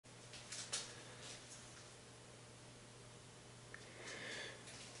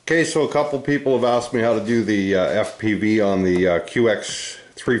Okay, so a couple people have asked me how to do the FPV on the QX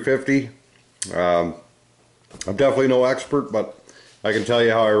 350. I'm definitely no expert, but I can tell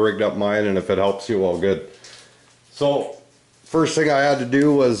you how I rigged up mine, and if it helps you, well, good. So, first thing I had to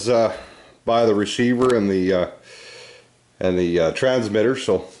do was buy the receiver and the transmitter.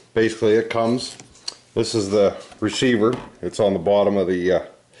 So basically, it comes. This is the receiver. It's on the bottom of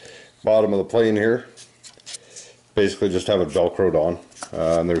the plane here. Basically, just have it velcroed on.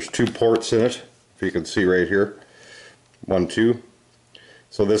 And there's two ports in it, if you can see right here. 1, 2.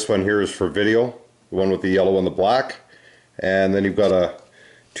 So this one here is for video, the one with the yellow and the black. And then you've got a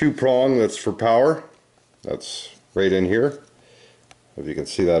 2-prong that's for power. That's right in here, if you can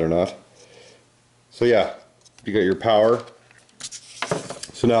see that or not. So yeah, you got your power.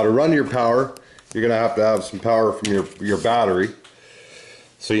 So now to run your power, you're going to have some power from your battery.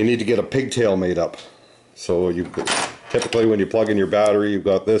 So you need to get a pigtail made up. So you typically, when you plug in your battery, you've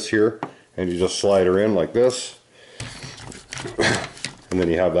got this here, and you just slide her in like this, and then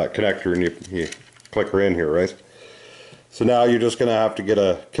you have that connector, and you click her in here, right? So now you're just going to have to get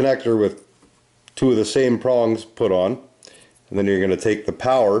a connector with 2 of the same prongs put on, and then you're going to take the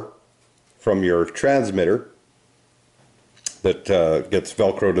power from your transmitter that gets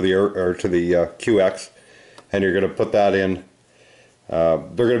velcro to the QX, and you're going to put that in. They're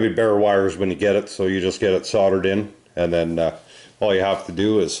going to be bare wires when you get it, so you just get it soldered in, and then all you have to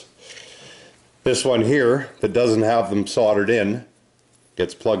do is this one here that doesn't have them soldered in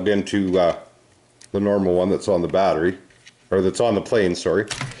gets plugged into the normal one that's on the battery, or that's on the plane, sorry,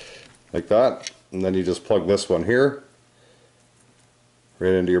 like that, and then you just plug this one here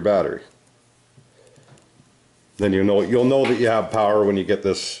right into your battery. Then you'll know that you have power when you get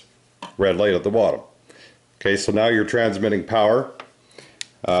this red light at the bottom. Okay, so now you're transmitting power.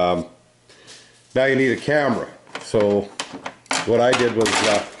 Now you need a camera. So what I did was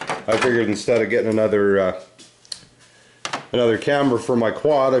I figured instead of getting another camera for my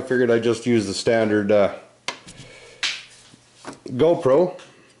quad, I figured I'd just use the standard GoPro.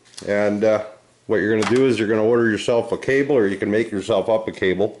 And what you're going to do is you're going to order yourself a cable, or you can make yourself up a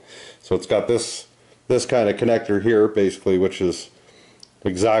cable. So it's got this kind of connector here, basically, which is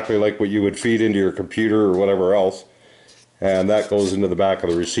exactly like what you would feed into your computer or whatever else. And that goes into the back of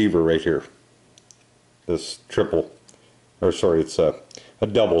the receiver right here. This triple, or sorry, it's a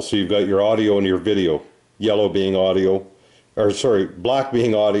double. So you've got your audio and your video. Yellow being audio, or sorry, black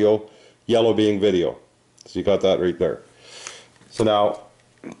being audio, yellow being video. So you got that right there. So now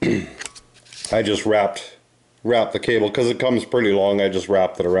I just wrapped the cable, because it comes pretty long. I just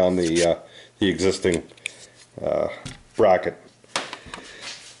wrapped it around the existing bracket.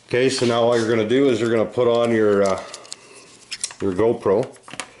 Okay, so now all you're going to do is you're going to put on your GoPro.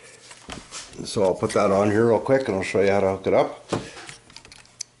 So I'll put that on here real quick, and I'll show you how to hook it up.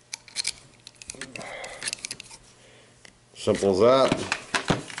 Simple as that.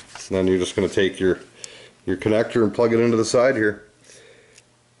 And then you're just going to take your connector and plug it into the side here.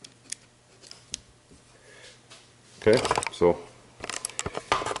 Okay, so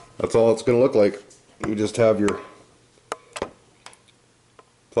that's all it's going to look like. You just have your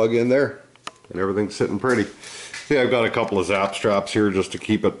plug in there, and everything's sitting pretty. See, I've got a couple of zap straps here just to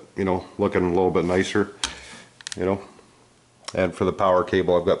keep it, looking a little bit nicer, And for the power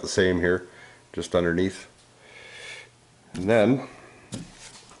cable, I've got the same here, just underneath. And then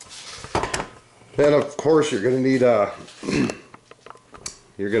of course you're going to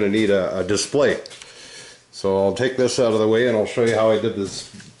need a display. So I'll take this out of the way, and I'll show you how I did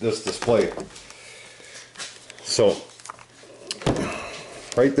this display. So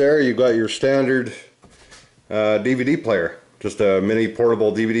right there you got your standard DVD player, just a mini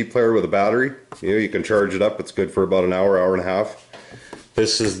portable DVD player with a battery. You can charge it up. It's good for about an hour, hour and a half.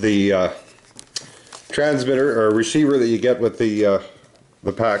 This is the transmitter or receiver that you get with the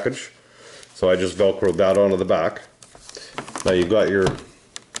package. So I just velcroed that onto the back. Now you've got your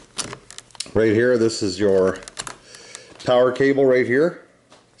right here. This is your power cable right here.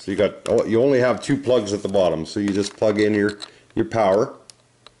 So you only have 2 plugs at the bottom. So you just plug in your power.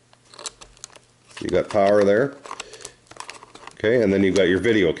 You got power there. Okay, and then you've got your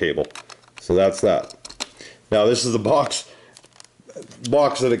video cable. So that's that. Now this is the box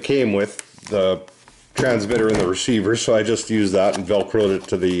that it came with, the transmitter and the receiver. So I just used that and velcroed it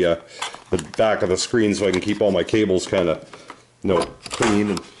to the back of the screen, so I can keep all my cables kind of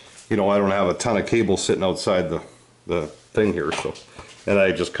clean. And I don't have a ton of cables sitting outside the thing here. So, and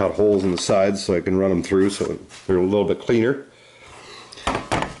I just cut holes in the sides so I can run them through, so they're a little bit cleaner.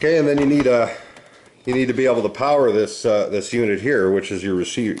 Okay, and then you need to be able to power this unit here, which is your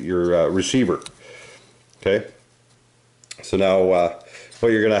receiver. Okay, so now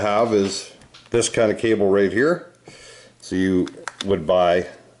what you're going to have is this kind of cable right here. So you would buy,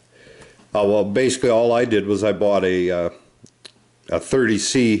 well, basically all I did was I bought a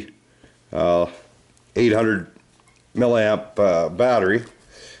 30C 800 milliamp battery,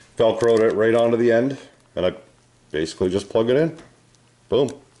 velcroed it right onto the end, and I basically just plug it in. Boom.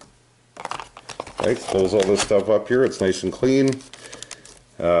 Right, close all this stuff up here. It's nice and clean.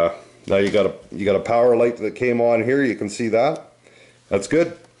 Now you got a power light that came on here. You can see that. That's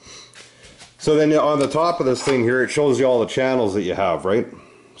good. So then on the top of this thing here, it shows you all the channels that you have, right?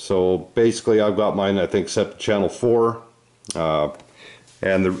 So basically I've got mine, I think, set to channel 4.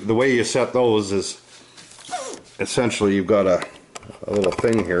 And the way you set those is essentially you've got a little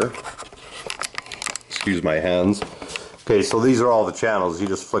thing here. Excuse my hands. Okay, so these are all the channels. You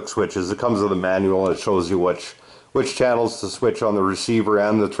just flick switches. It comes with a manual and it shows you which channels to switch on the receiver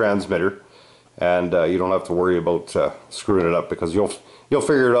and the transmitter. And you don't have to worry about screwing it up, because you'll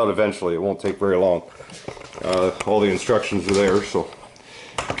figure it out eventually. It won't take very long. All the instructions are there. So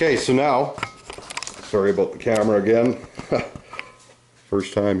okay, so now, sorry about the camera again.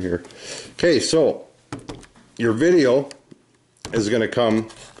 First time here. Okay, so your video is going to come,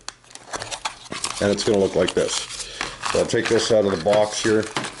 and it's going to look like this. So I'll take this out of the box here,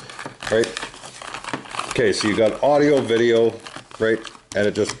 right? Okay, so you got audio, video, right?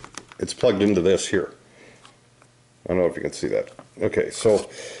 And it's plugged into this here. I don't know if you can see that. Okay, so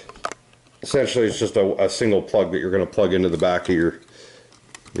essentially it's just a single plug that you're going to plug into the back of your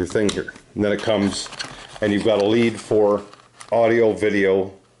thing here. And then it comes, and you've got a lead for audio,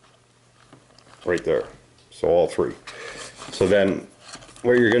 video right there. So all three. So then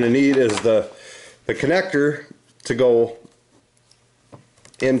what you're going to need is the connector to go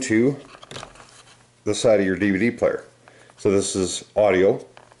into the side of your DVD player. So this is audio,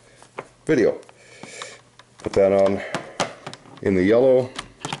 video. Put that on in the yellow,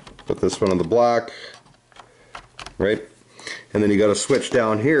 put this one in the black, right? And then you got a switch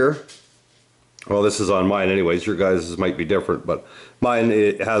down here. Well, this is on mine anyways. Your guys' might be different, but mine,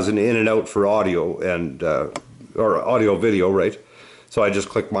 it has an in and out for audio and or audio video, right? So I just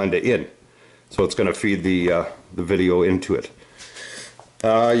click mine to in. So it's going to feed the video into it.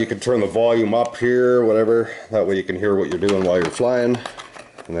 You can turn the volume up here, whatever. That way you can hear what you're doing while you're flying.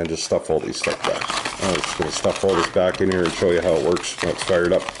 And then just stuff all these stuff back. I'm just going to stuff all this back in here and show you how it works when it's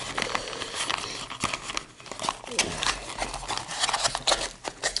fired up.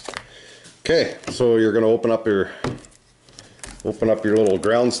 Okay, so you're going to open up your little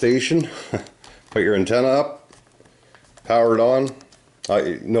ground station, put your antenna up, power it on.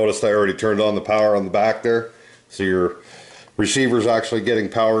 I noticed I already turned on the power on the back there, so your receiver's actually getting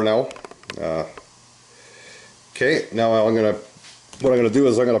power now. Okay, now what I'm gonna do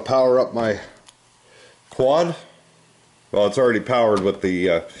is I'm gonna power up my quad. Well, it's already powered with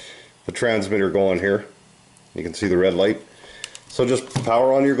the transmitter going here. You can see the red light. So just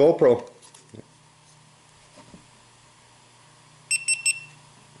power on your GoPro.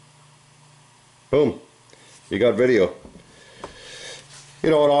 Boom, you got video. You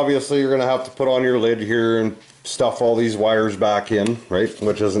know, and obviously you're going to have to put on your lid here and stuff all these wires back in, right?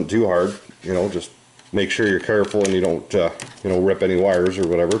 Which isn't too hard. You know, just make sure you're careful and you don't, you know, rip any wires or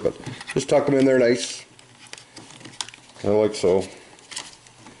whatever. But just tuck them in there nice. Like so.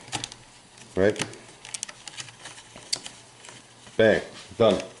 Right? Bang.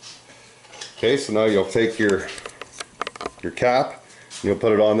 Done. Okay, so now you'll take your cap, and you'll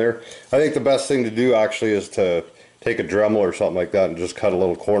put it on there. I think the best thing to do actually is to take a Dremel or something like that and just cut a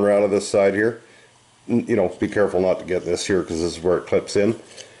little corner out of this side here. You know, be careful not to get this here because this is where it clips in.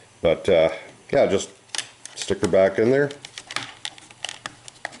 But yeah, just stick her back in there.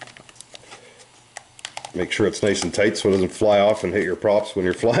 Make sure it's nice and tight so it doesn't fly off and hit your props when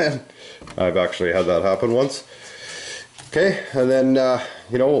you're flying. I've actually had that happen once. Okay, and then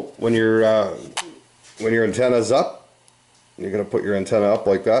you know, when your antenna's up, you're going to put your antenna up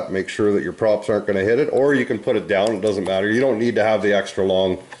like that. Make sure that your props aren't going to hit it, or you can put it down. It doesn't matter. You don't need to have the extra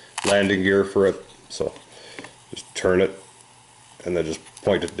long landing gear for it. So just turn it and then just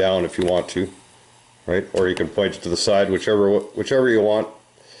point it down if you want to, right? Or you can point it to the side, whichever you want.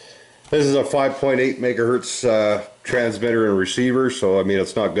 This is a 5.8 megahertz transmitter and receiver, so I mean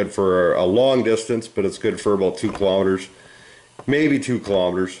it's not good for a long distance, but it's good for about 2 kilometers, maybe 2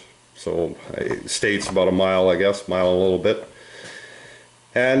 kilometers. So state's about a mile, I guess, mile and a little bit.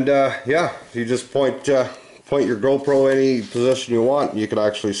 And yeah, you just point your GoPro any position you want, and you can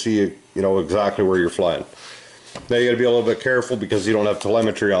actually see, you know, exactly where you're flying. Now you got to be a little bit careful because you don't have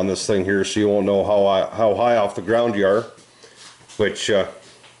telemetry on this thing here, so you won't know how high off the ground you are, which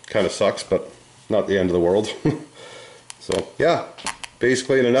kind of sucks, but not the end of the world. So yeah,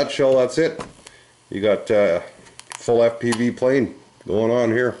 basically in a nutshell, that's it. You got full FPV plane going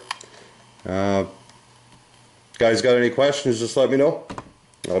on here. Guys got any questions, just let me know.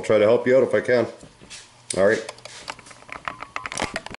 I'll try to help you out if I can. Alright.